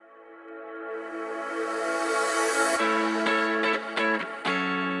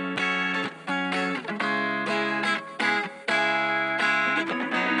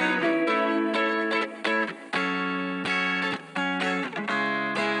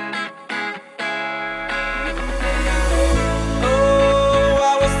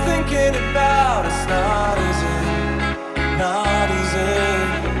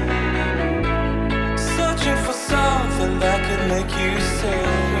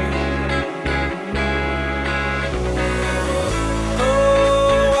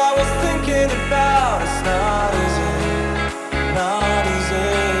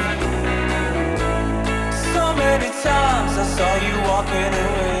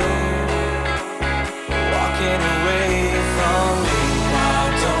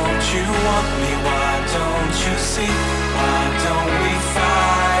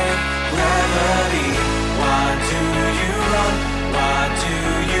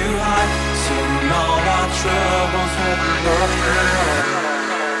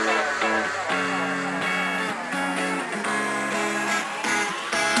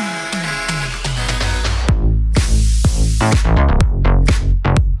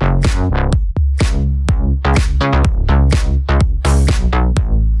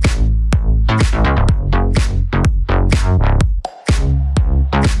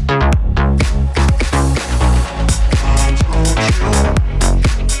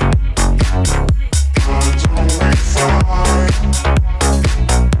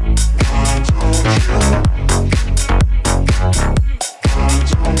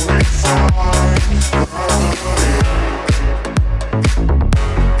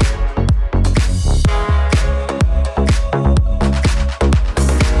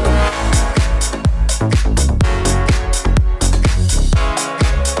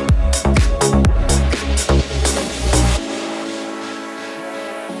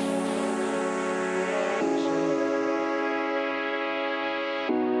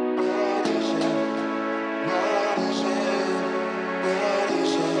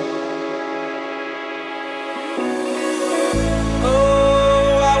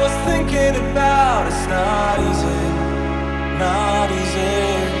not easy.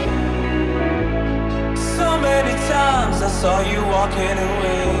 So many times I saw you walking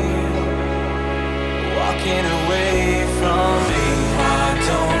away from me. Why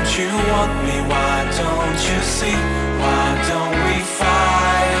don't you want me? Why don't you see? Why don't we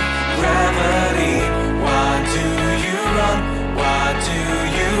fight gravity? Why do you run? Why do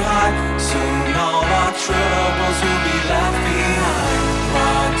you hide? Soon all our troubles will be left behind.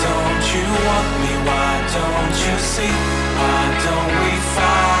 Why don't you want me? Why don't you see? Why don't we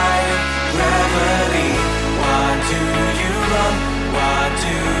fight gravity? Why do you run? Why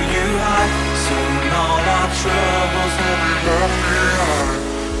do you hide? Soon all our troubles will be left behind.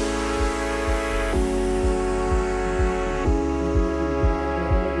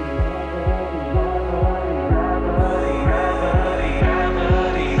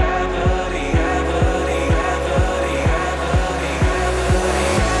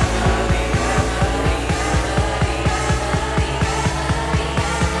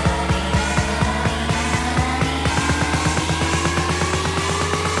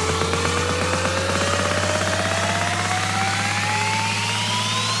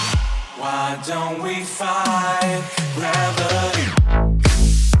 Why don't we fight gravity?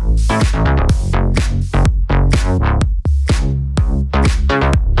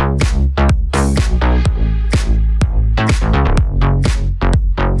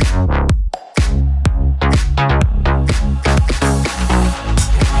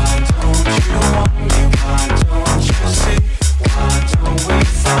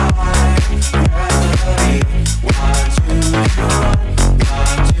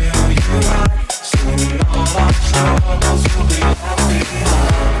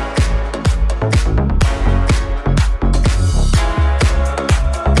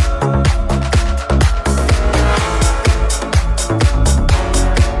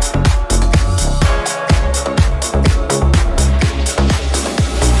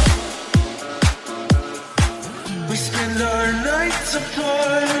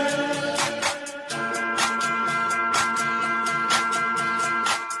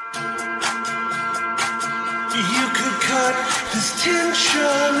 You could cut this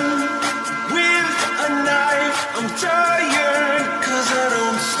tension with a knife. I'm tired, cause I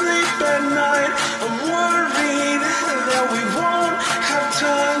don't sleep at night. I'm worried that we won't have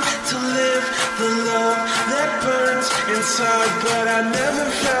time to live the love that burns inside. But I never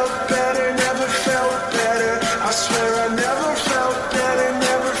felt better, never felt better. I swear I never felt better,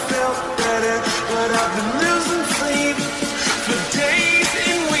 never felt better. But I've been losing sleep for days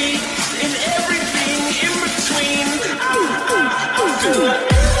and weeks and everything in between. I feel like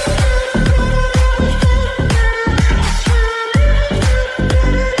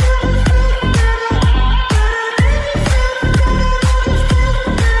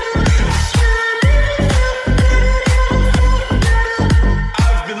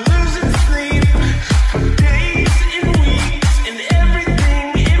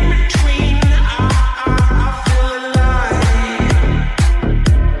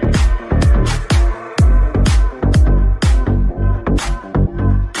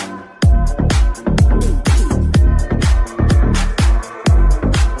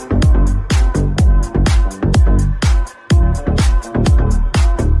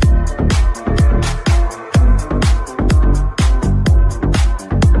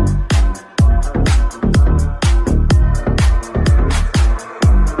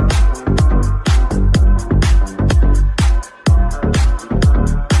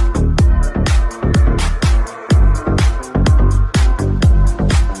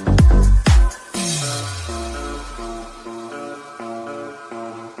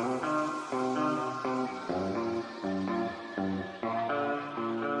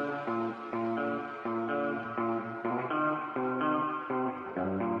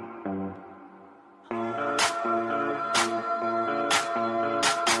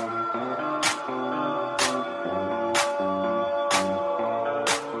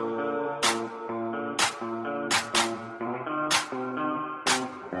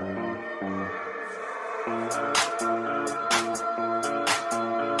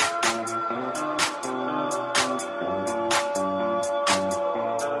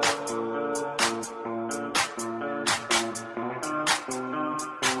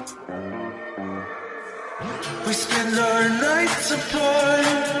we spend our nights apart.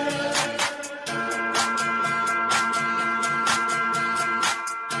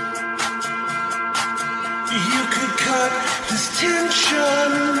 You could cut this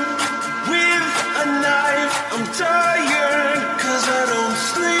tension with a knife. I'm tired, cause I don't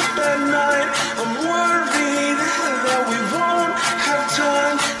sleep at night. I'm worried that we won't have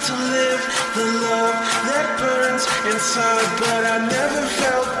time to live the love that burns inside, but I never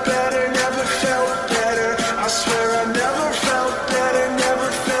felt better, never felt better. I swear I never felt better, never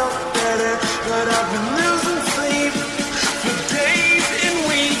felt better. But I've been losing sleep for days and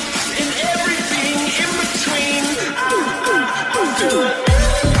weeks and everything in between. I feel it.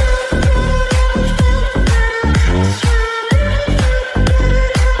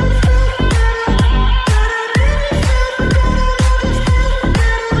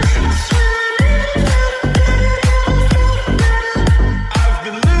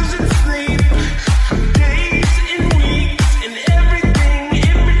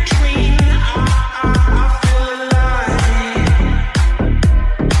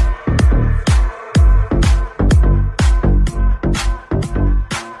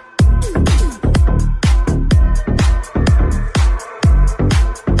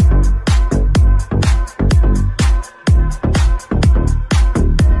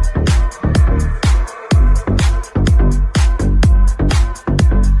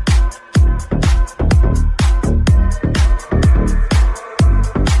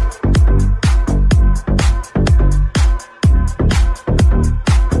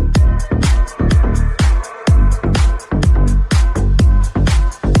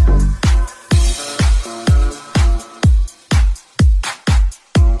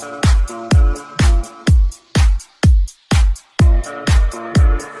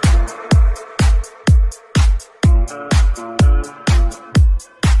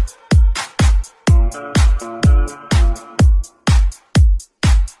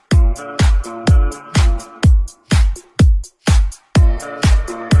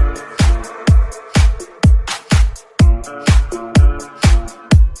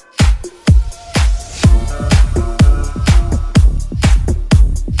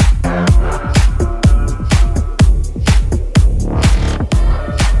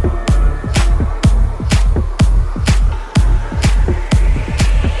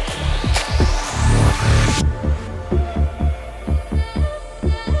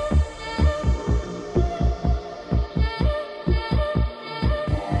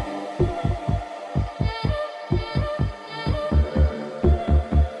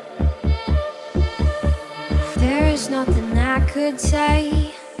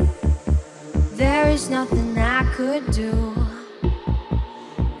 Say there is nothing I could do.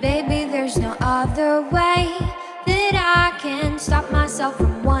 Baby, there's no other way that I can stop myself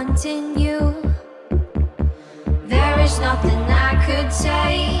from wanting you. There is nothing I could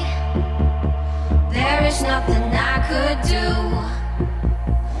say. There is nothing I could do.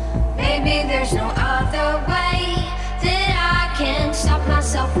 Baby, there's no other way that I can stop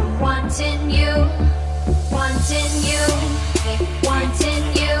myself from wanting you. Wanting you. Wanting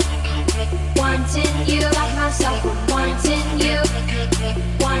you, wanting you like myself, wanting you,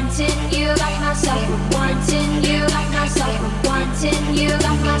 wanting you like myself, wanting you like myself, wanting you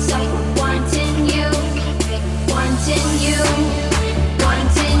like myself, wanting you, wanting you,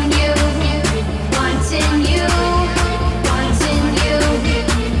 wanting you, wanting you, wanting you, wanting you,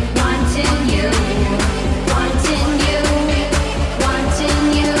 wanting you, wanting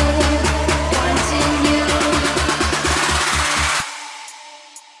you, wanting you.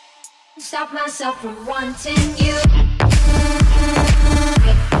 Stop myself from wanting you.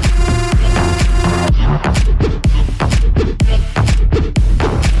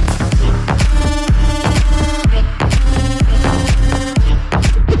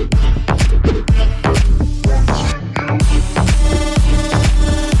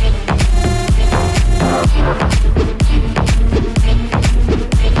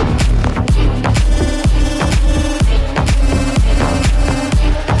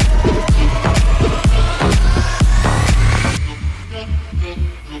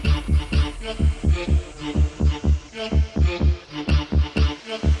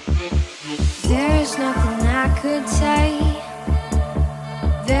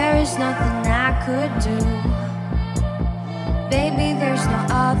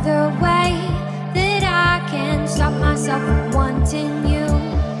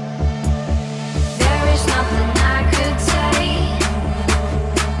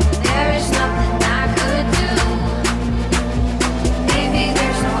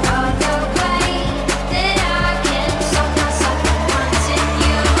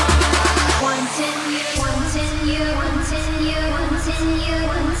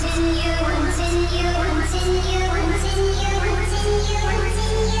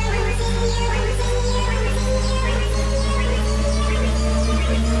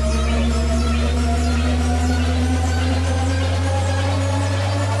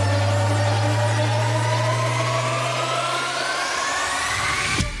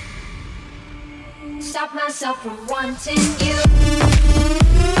 stop myself from wanting you.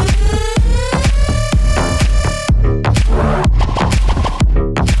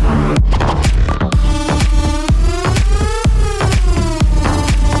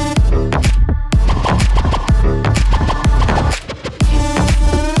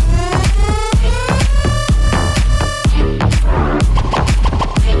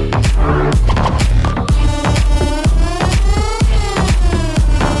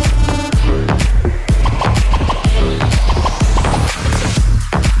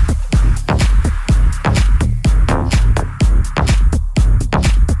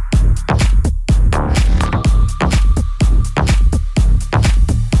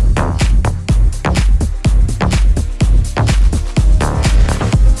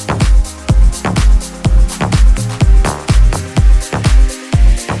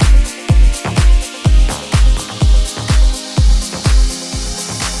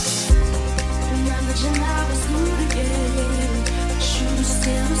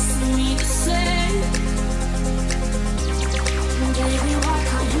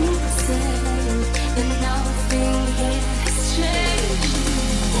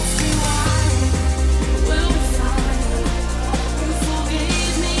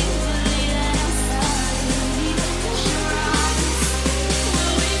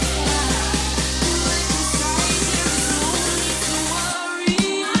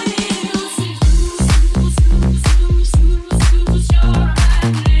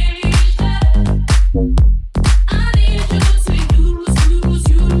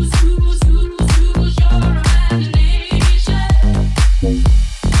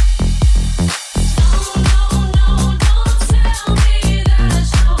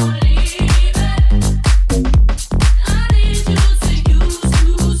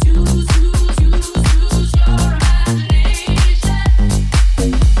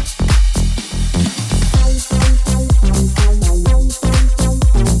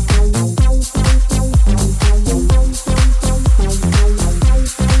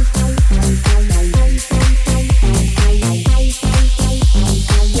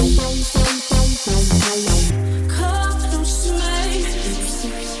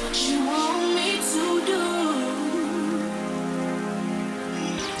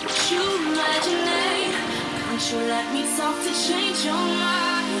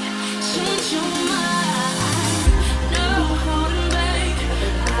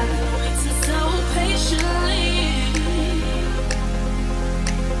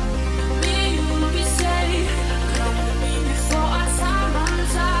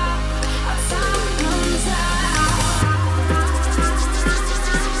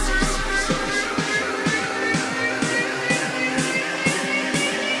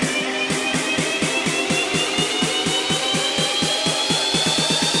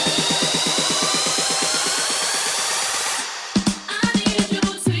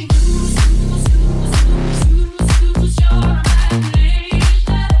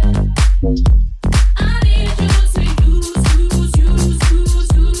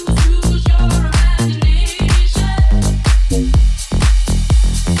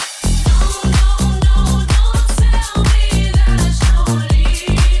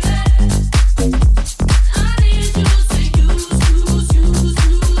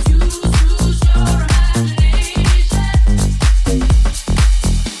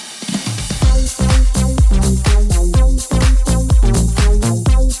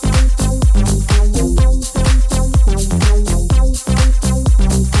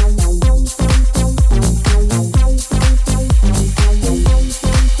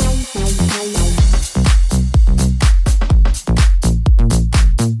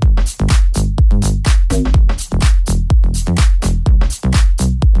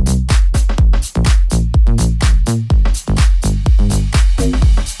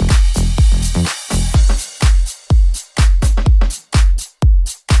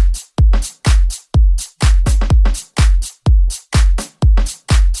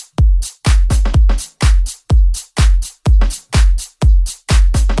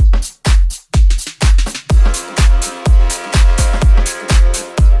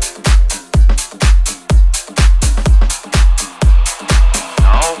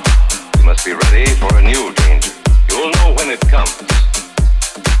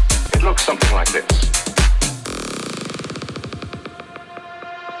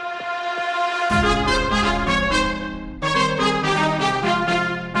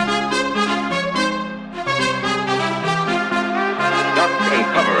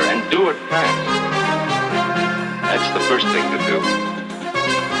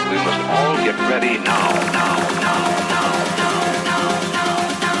 ready now.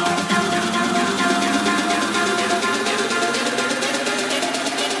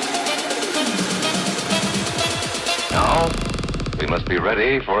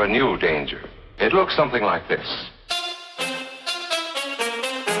 ready for a new danger. It looks something like this.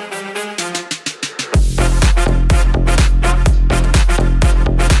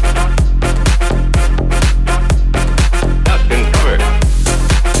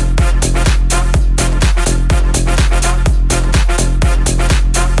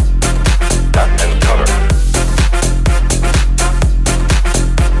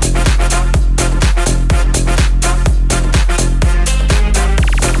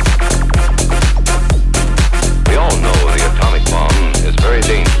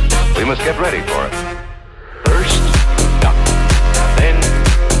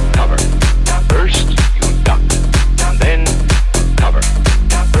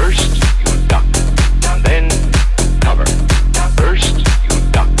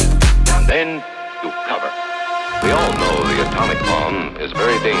 atomic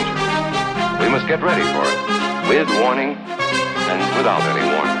bomb. With warning and without any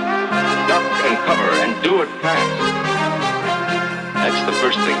warning. Duck and cover.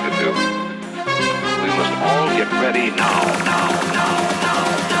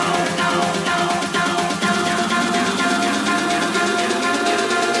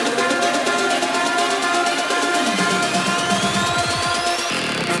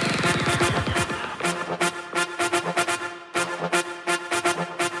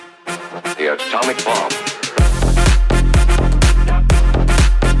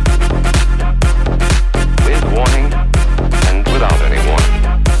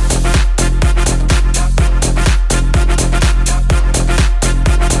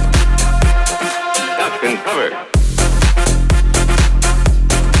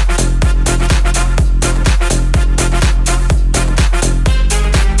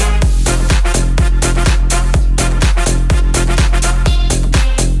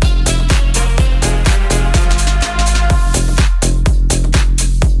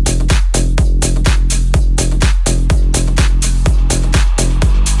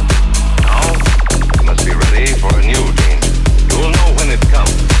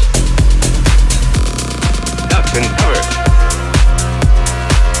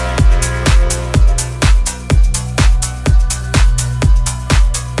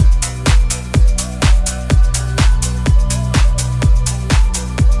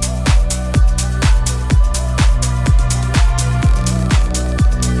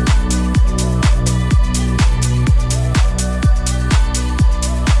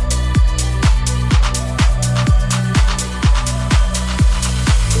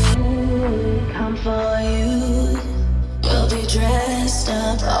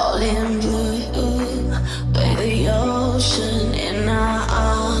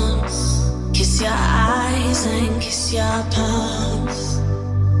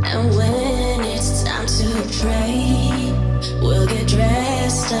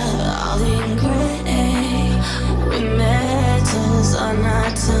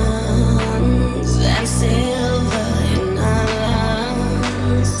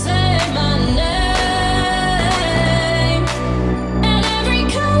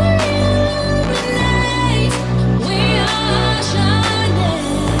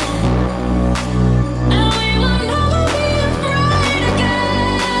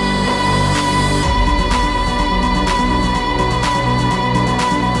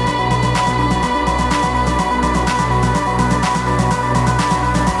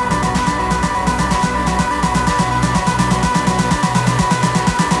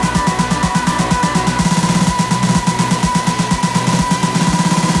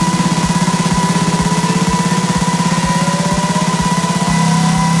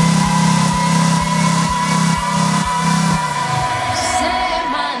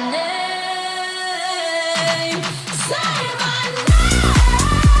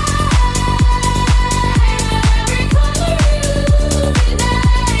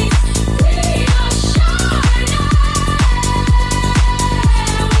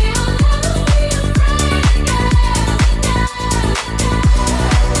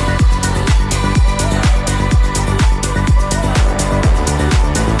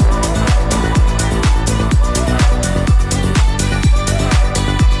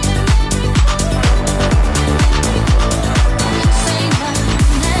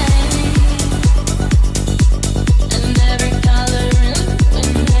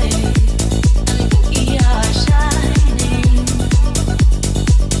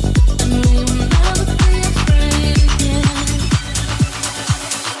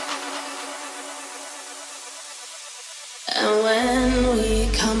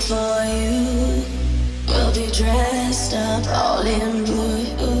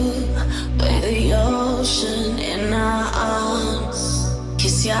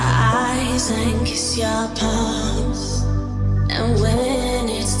 and kiss your palms. And when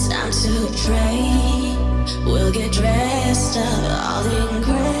it's time to pray, we'll get dressed up all in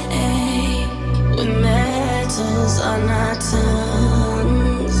gray, with metals on our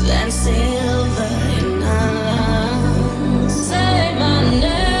tongues and silver in our lungs. Say my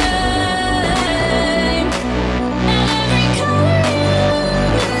name.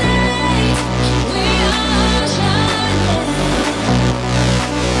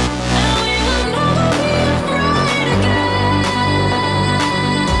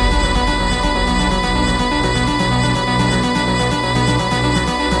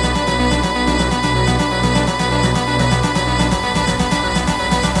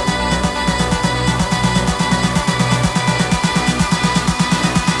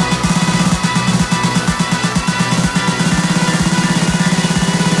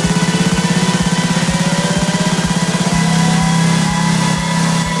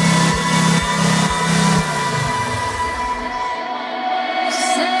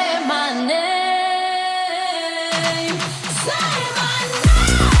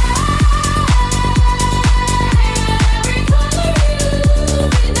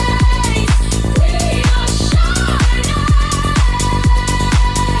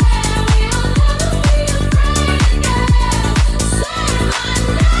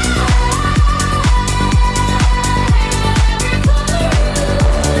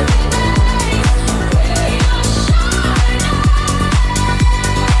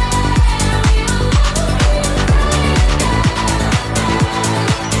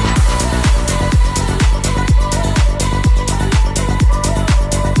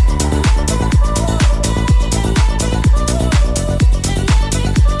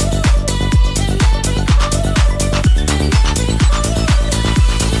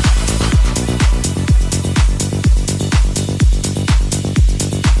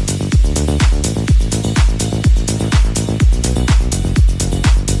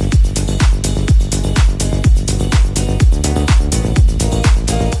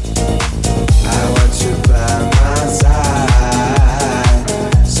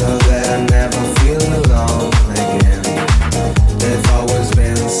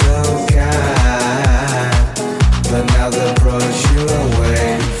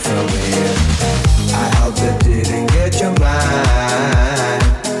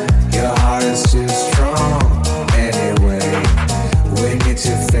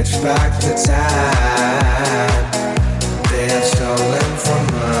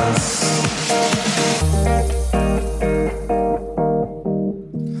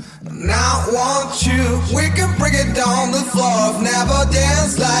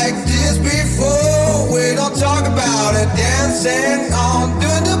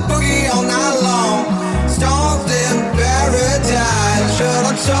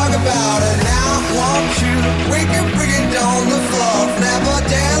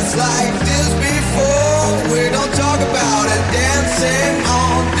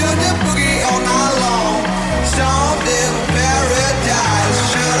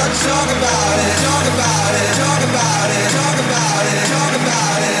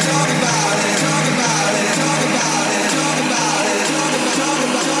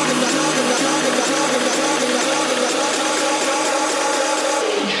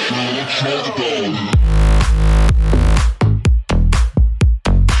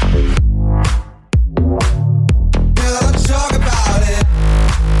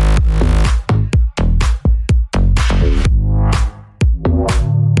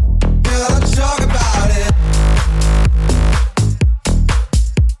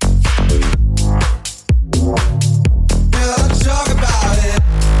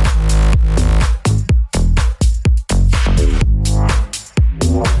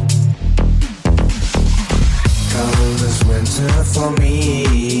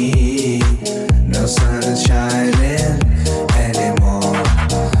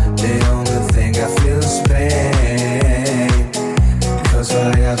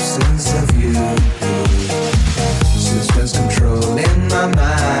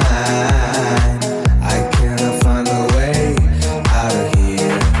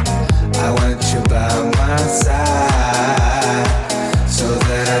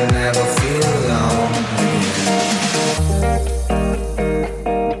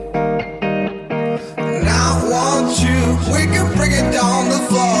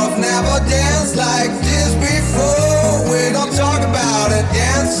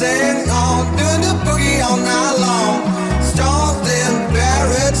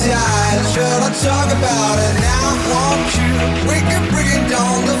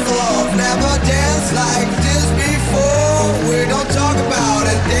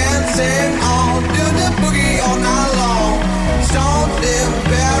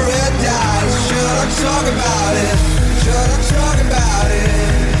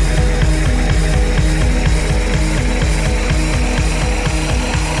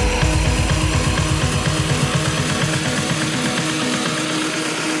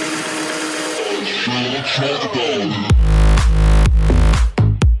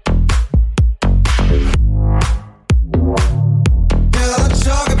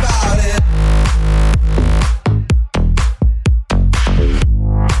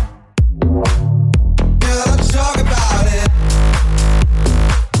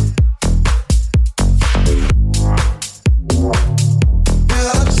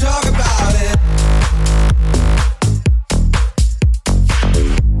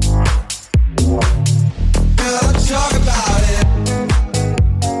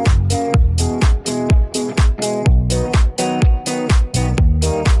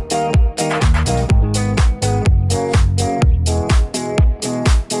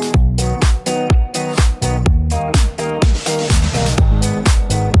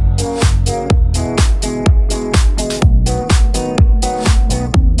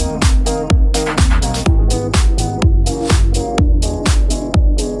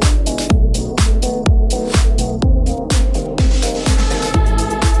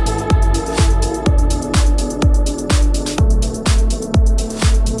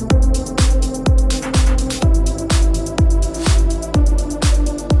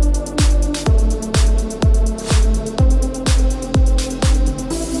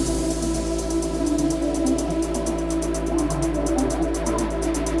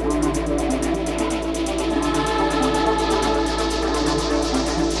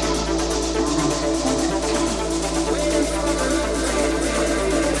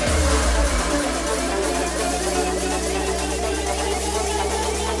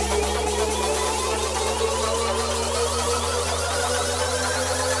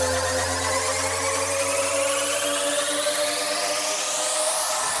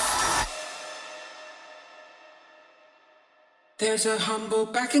 There's a humble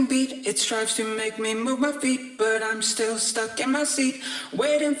backing beat, it strives to make me move my feet, but I'm still stuck in my seat,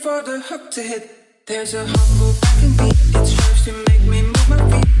 waiting for the hook to hit. There's a humble backing beat, it strives to make me move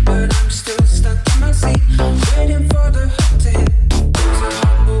my feet, but I'm still stuck in my seat, waiting for the hook to hit. There's a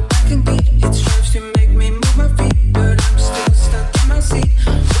humble backing beat, it strives to make me move my feet, but I'm still stuck in my seat,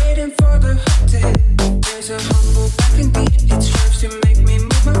 waiting for the hook to hit. There's a humble backing beat, it strives to make me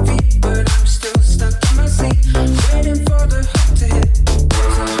move my feet, but I'm still stuck in my seat, waiting for the hook to hit.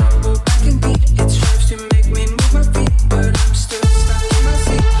 There's a humble backing beat, it strives to make me move my feet, but I'm still stuck in my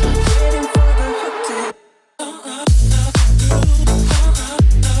seat, waiting for the hook to hit.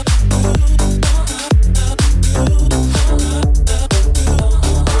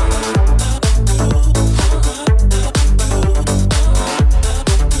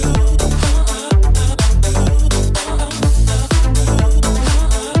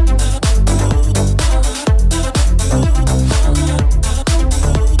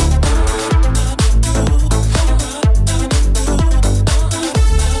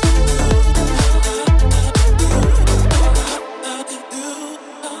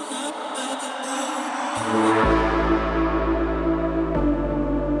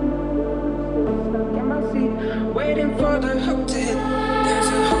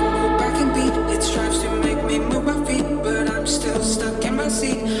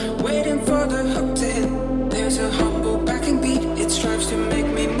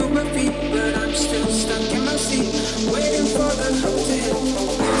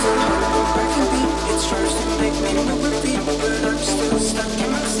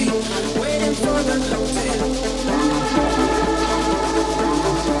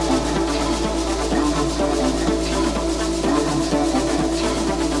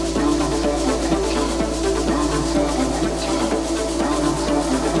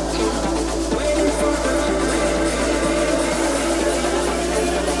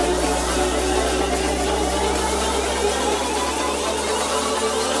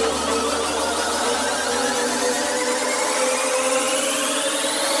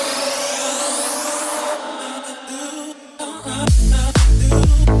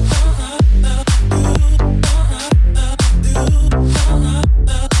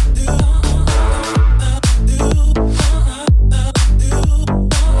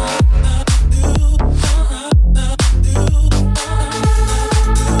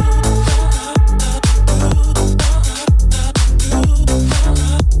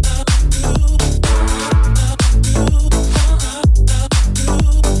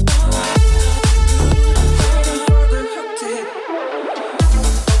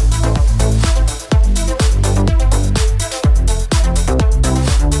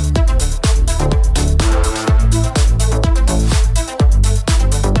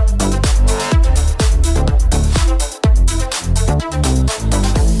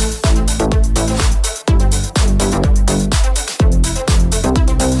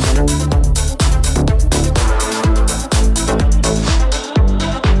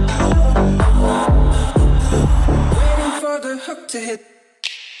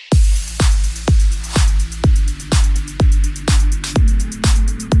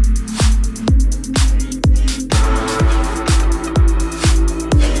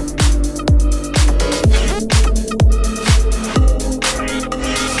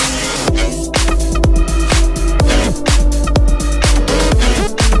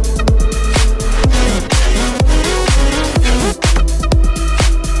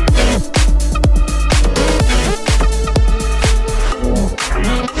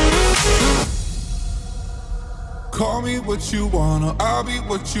 what you wanna, I'll be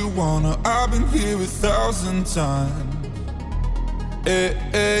what you wanna. I've been here 1,000 times.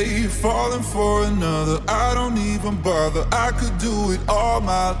 Hey, falling for another, I don't even bother. I could do it all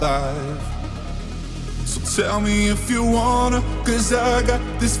my life. So tell me if you wanna, cause I got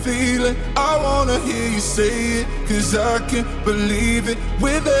this feeling. I wanna hear you say it, cause I can't believe it.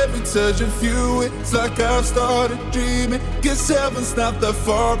 With every touch of you, it's like I've started dreaming. Guess heaven's not that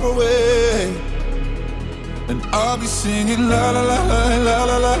far away. And I'll be singing la la la la la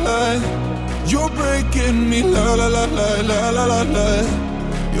la la la. You're breaking me la la la la la la la la.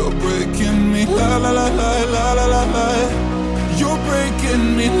 You're breaking me la la la la la la la la. You're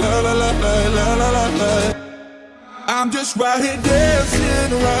breaking me la la la la la la la la. I'm just right here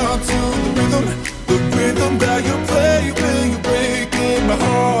dancing around to the rhythm that you play when you're breaking my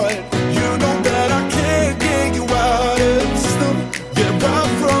heart. You know that I can't get you out of the system. Yeah,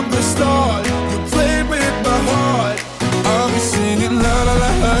 right from the start, you played with my heart. I'll be singing la la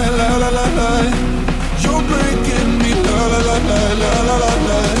la la la la la la. You're breaking me la la la la la la la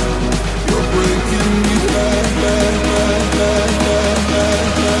la. You're breaking me la la la la la la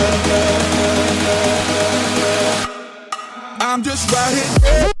la la la. I'm just right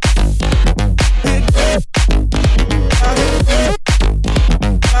here.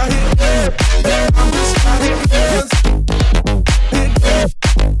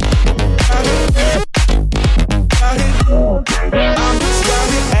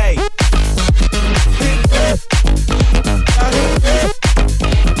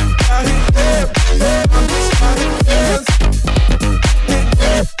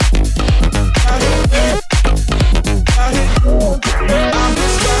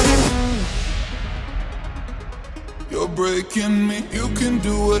 You can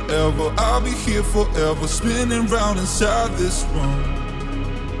do whatever, I'll be here forever, spinning round inside this room.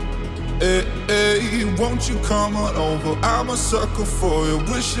 Hey, won't you come on over? I'm a sucker for you,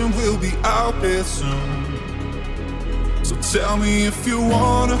 wishing we'll be out there soon. So tell me if you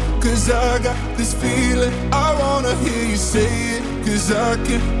wanna, cause I got this feeling. I wanna hear you say it, cause I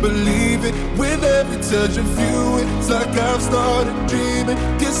can't believe it. With every touch of you, it's like I've started dreaming.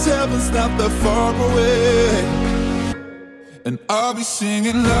 Guess heaven's not that far away. And I'll be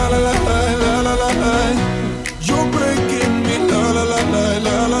singing la la la la la la la la. You're breaking me la la la la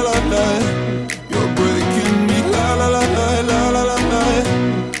la la la la. You're breaking me la la la la la la la la.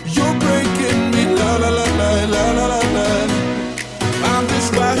 You're breaking me la la la la la la la la. I'm just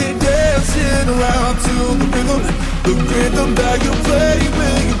right here dancing around to the rhythm that you play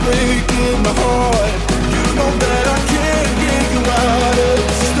when you're breaking my heart. You know that I can't get you out of the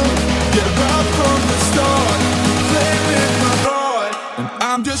system. Yeah, right from the start, you play with my heart, and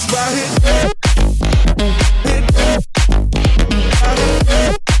I'm just right here.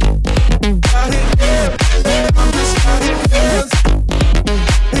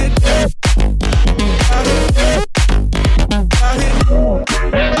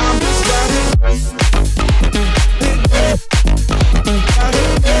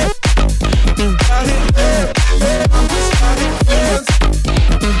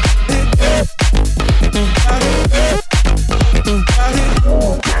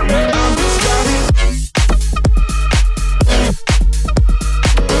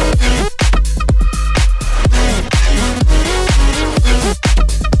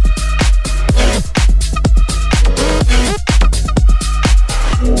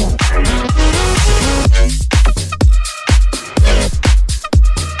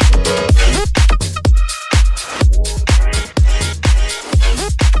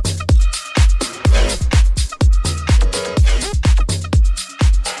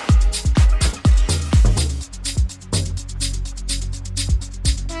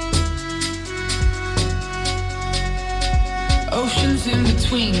 Oceans in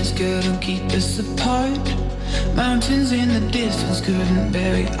between us couldn't keep us apart. Mountains in the distance couldn't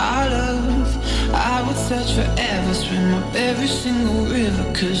bury our love. I would search forever, swim up every single river,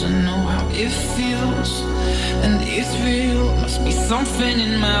 cause I know how it feels, and it's real. Must be something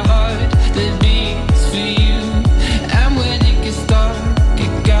in my heart that beats for you. And when it gets dark,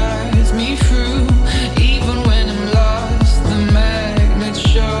 it guides me through. Even when I'm lost, the magnets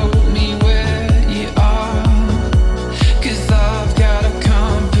show me where you are, cause I've got a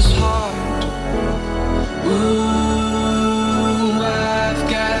compass heart. Ooh, I've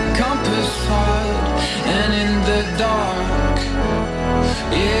got a compass heart. And in the dark,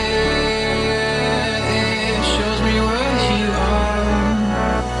 yeah, it shows me where you are.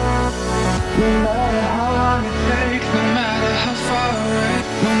 No matter how long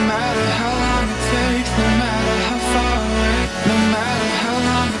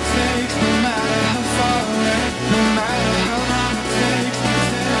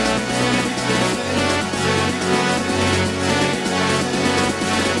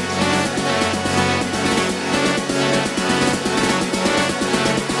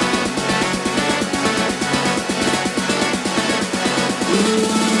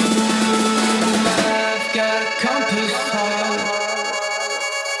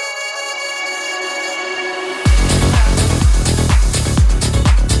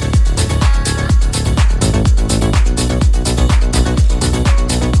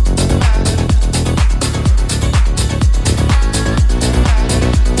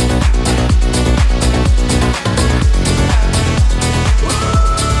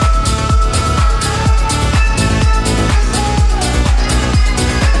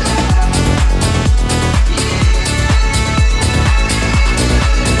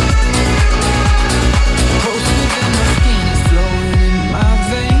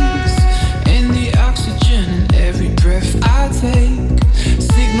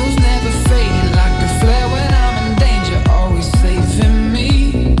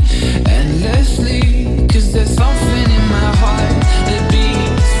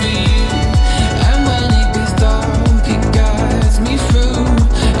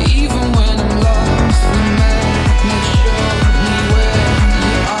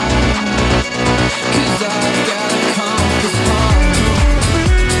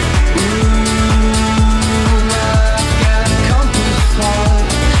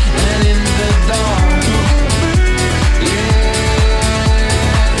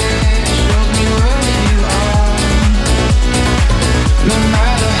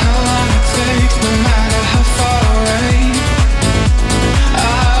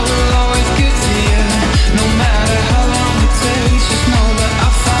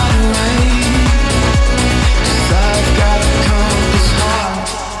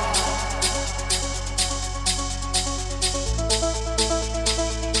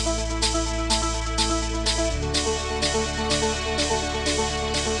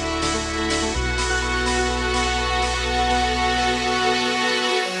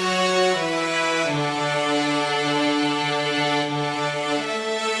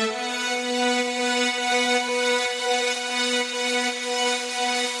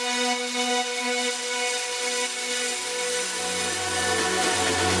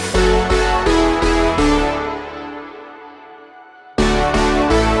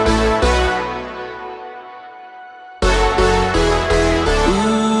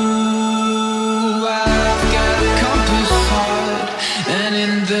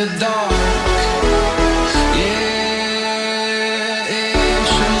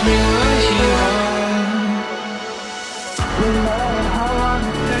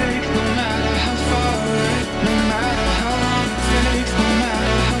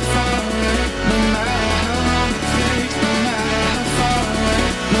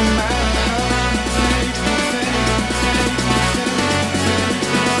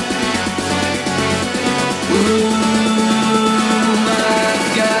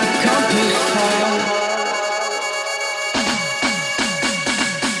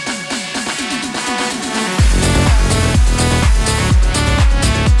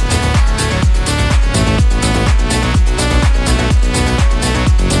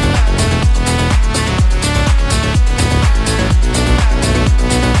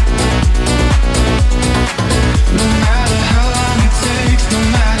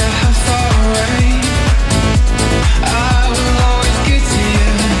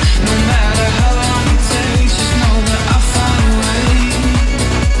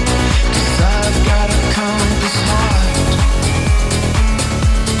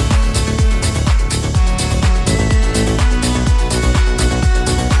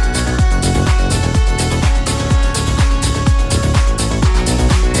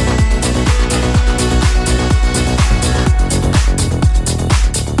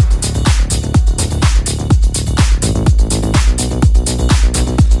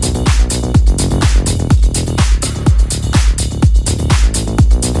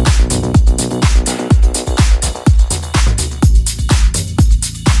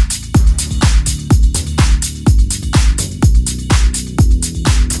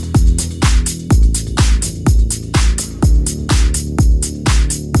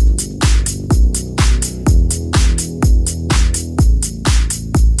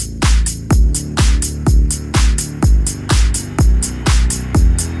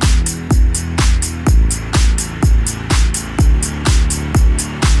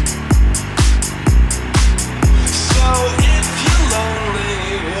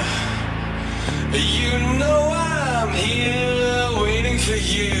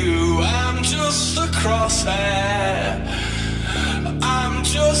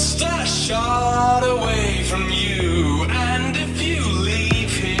just a shot away from you, and if you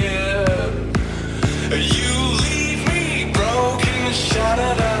leave here, you leave me broken,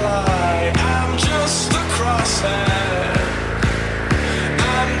 shattered alive. I'm just a crosshair.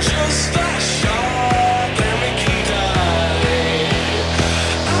 I'm just a shot, then we can die.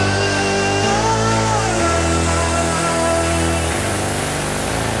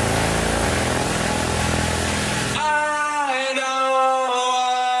 I know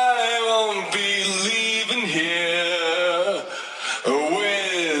I won't be leaving here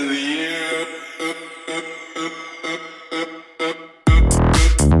with you.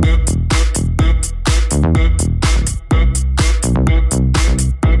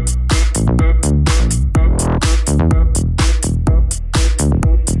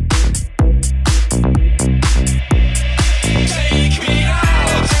 Take me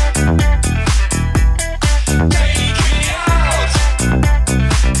out. Take me out.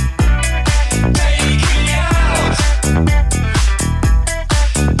 Take me out.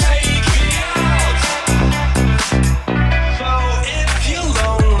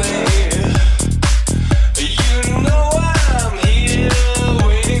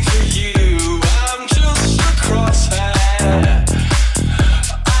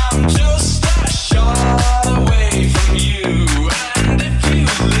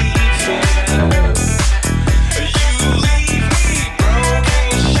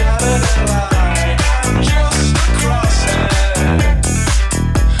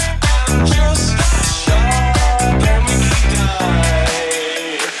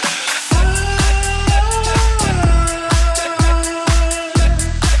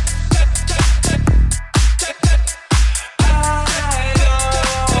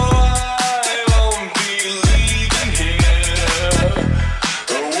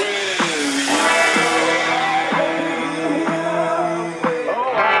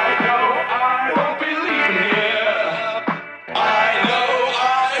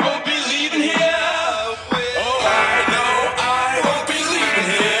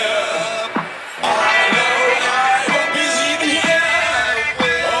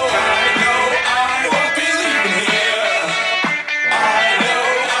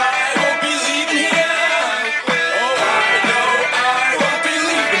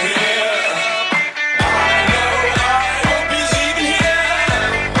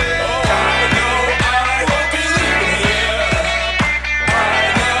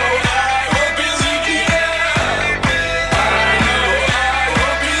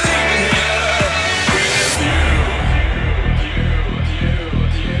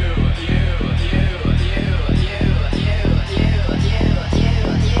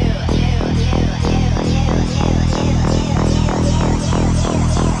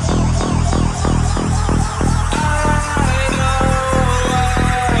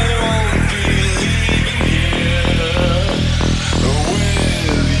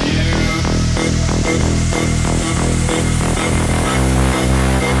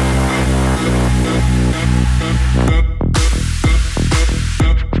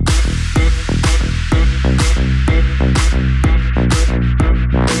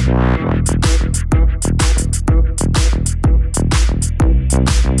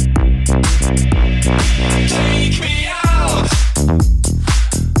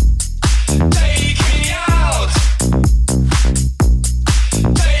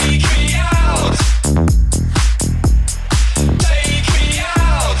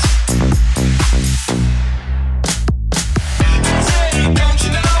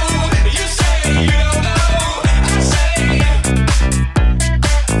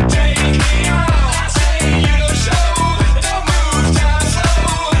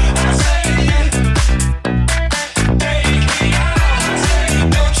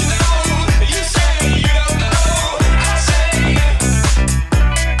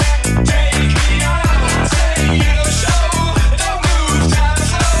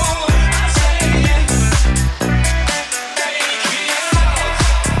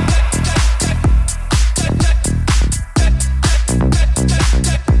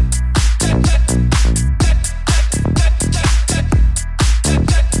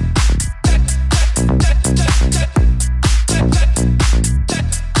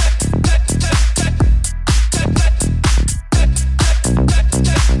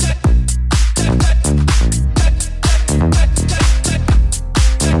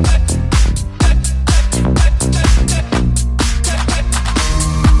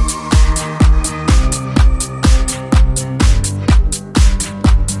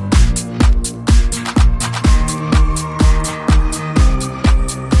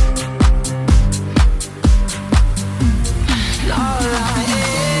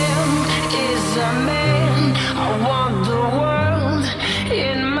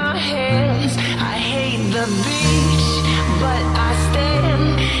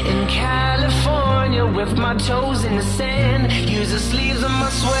 with my toes in the sand. Use the sleeves of my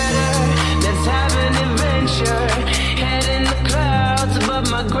sweater. Let's have an adventure. Head in the clouds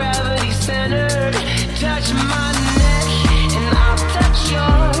above my gravity centered. Touch my neck and I'll touch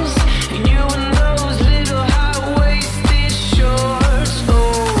yours. You and those little high-waisted shorts.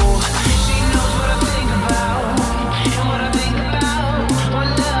 Oh, she knows what I think about and what I think about.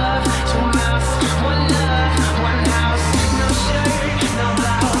 One love, two mouths. One love, one house. No shirt, no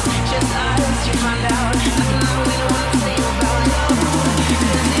blouse. Just us, you find out. Nothing I really don't wanna tell you about. No,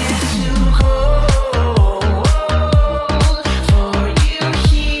 'cause it's too cold for you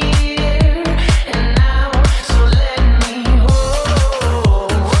here and now. So let me hold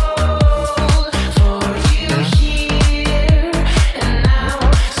for you here and now.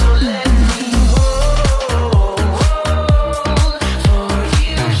 So let me hold for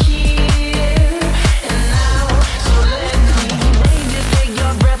you here and now. So let me just take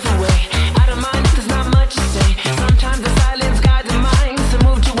your breath away. Out of mind, there's not much to say. Sometimes the silence guides the mind to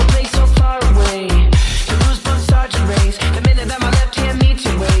move to a place so far away. Your goosebumps start to raise the minute that my left hand meets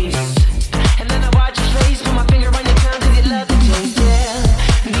your waist. And then I watch your face, put my finger on your tongue 'cause you love the taste, yeah.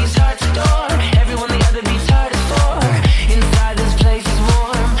 These hearts adore everyone the other beats hard is for. Inside this place is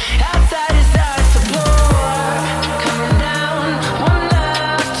warm, outside it starts to pour. Coming down, one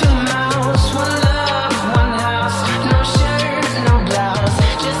love, two mouths. One love, one house. No shirt, no blouse.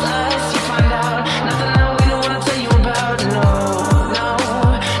 Just us, you find out. Nothing that we don't wanna tell you about. No, no,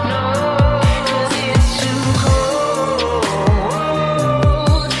 no. 'Cause it's too cold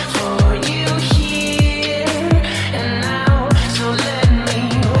for you here and now. So let me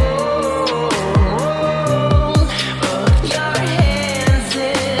hold both your hands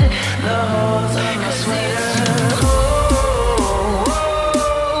in the holes of my sweater. Cold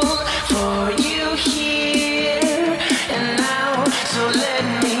for you here and now. So let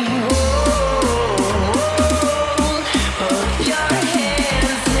me hold both your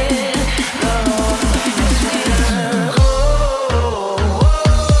hands in the holes of my sweater. Cold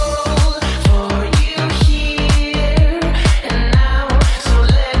for you here and now. So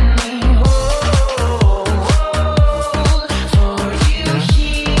let me hold for you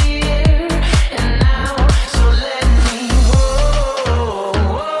here and now. So let me hold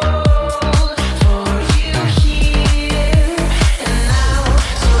for you here and now.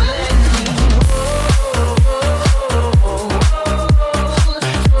 So let me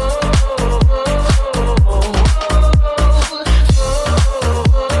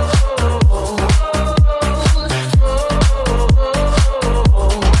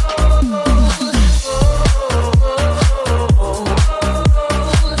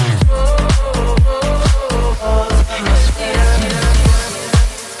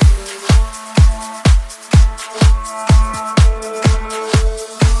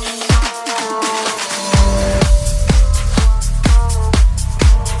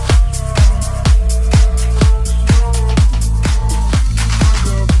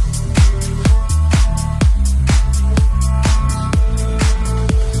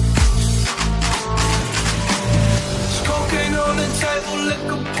Cocaine on the table,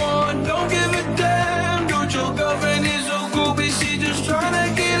 liquor porn, don't give a damn. Dude, your girlfriend is so groupie, she just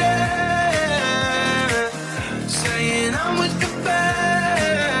tryna get in. Saying I'm with the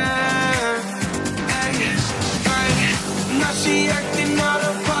band. Ay, ay. Now she acting out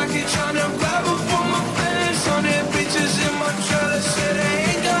of pocket, tryna grab her for my pants. On their bitches in my trailer, said they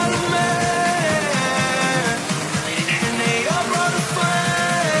ain't got a man. And they all brought a friend.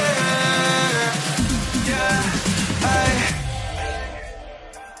 Yeah, ay.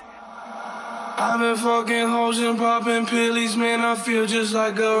 I've been fucking hoes and popping pillies, man, I feel just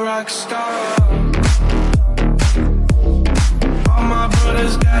like a rock star. All my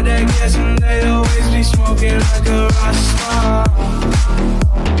brothers got that gas and they always be smoking like a rock star.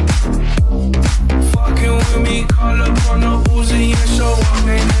 Fucking with me, call up on the Uzi and show up,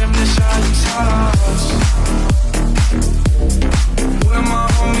 name them the shot tops. When my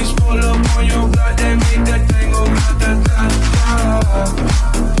homies pull up on your block, they make that thing go grata-ta-ta.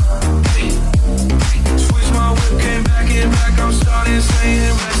 Switch my whip, came back in back, I'm starting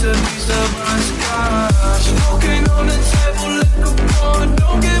saying recipes of my scotch. Smoking on the table, liquor porn,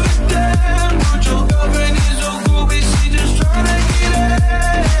 don't give a damn. But your girlfriend is so groovy, she just tryna get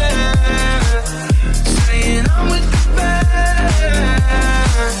in.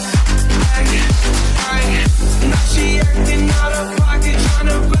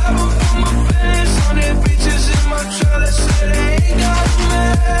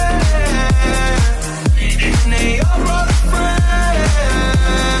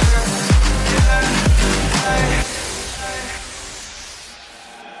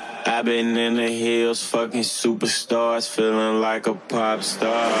 fucking superstars, feeling like a pop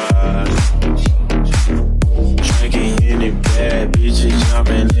star. Drinking any bad bitches,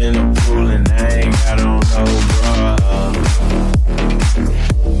 jumping in the pool, and I ain't got on no bra.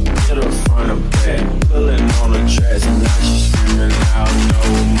 Hit her front or back, pulling on the tracks, and now she screaming out no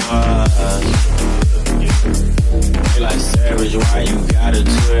more. They like Savage, why you got a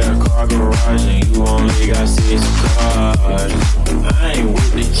 12-car garage and you only got 6 cars? I ain't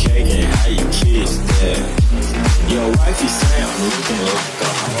with the cake and how you kiss that. Your wifey say I'm looking like a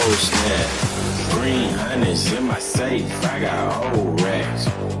whole snap. Green honey's in my safe, I got old racks.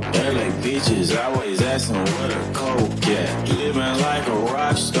 LA bitches always asking where the coke at. Living like a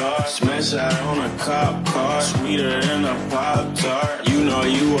rock star, smash out on a cop car, sweeter than a Pop-Tart. You know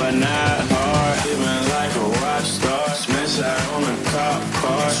you are not hard. Living like a rock star, smash out on a cop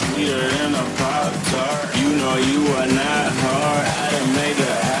car, sweeter than a Pop-Tart. You know you are not hard. I done made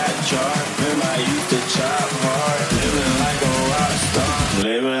a hot chart. Remember I used to chop hard. Living like a rock star,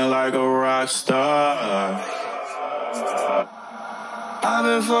 living like a rock star. I've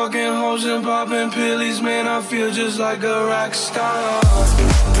been fucking hoes and popping pillies, man, I feel just like a rock star.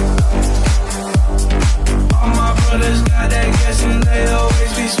 All my brothers got that gas and they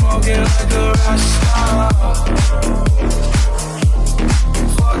always be smoking like a rock star.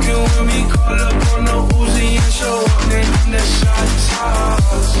 Fucking with me, call up on the Uzi and show up, then in the shot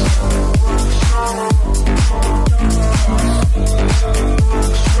toss.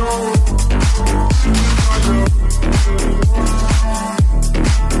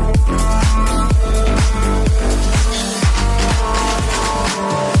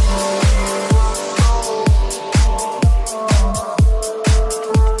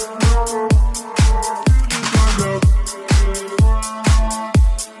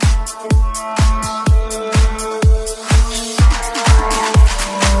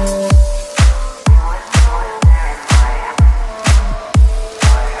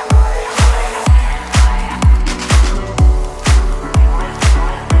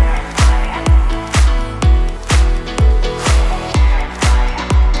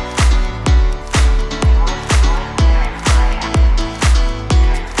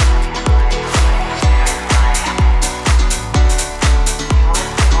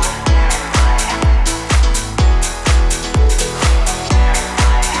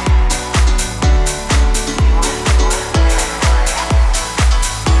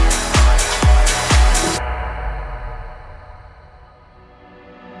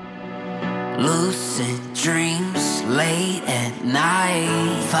 Lucid dreams late at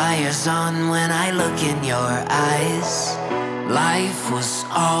night. Fire's on when I look in your eyes. Life was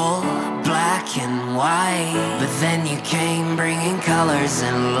all black and white, but then you came bringing colors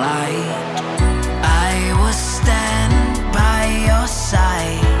and light. I was standing by your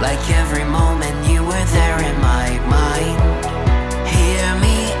side, like every moment you were there in my mind. Hear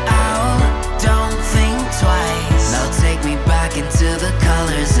me out, don't think twice. Now take me back into the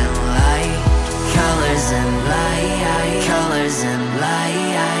colors and light. Colors and light, colors and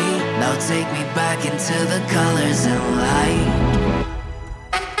light. Now take me back into the colors and light.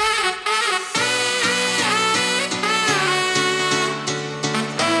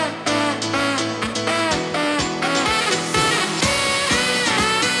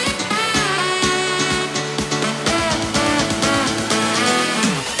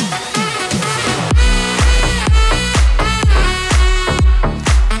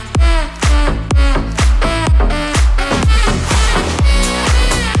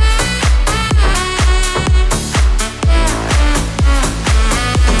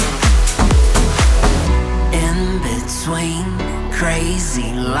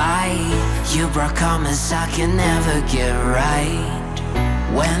 Crazy life, you brought comments I can never get right.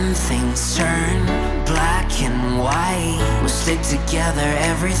 When things turn black and white, we'll stick together,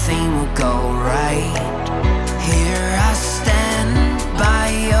 everything will go right. Here I stand by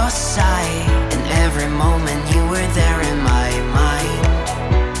your side, and every moment you were there in my mind.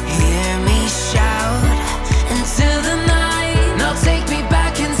 Hear me shout into the night. Now take me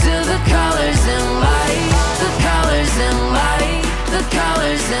back into the colors and light. The colors and light. The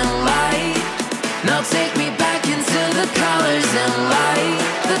colors and light. Now take me back into the colors and light.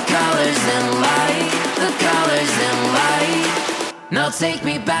 The colors and light. The colors and light. Now take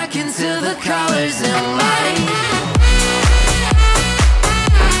me back into the colors and light.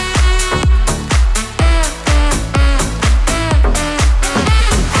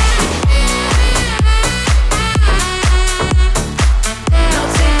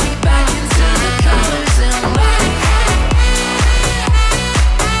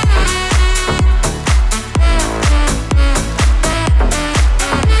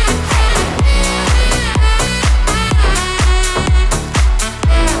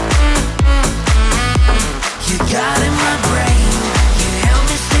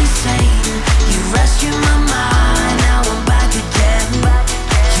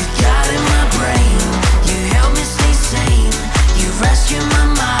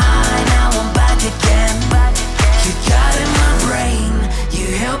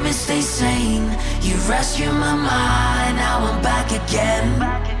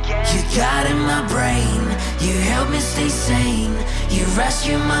 insane. You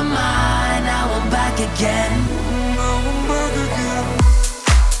rescued my mind, now I'm back again.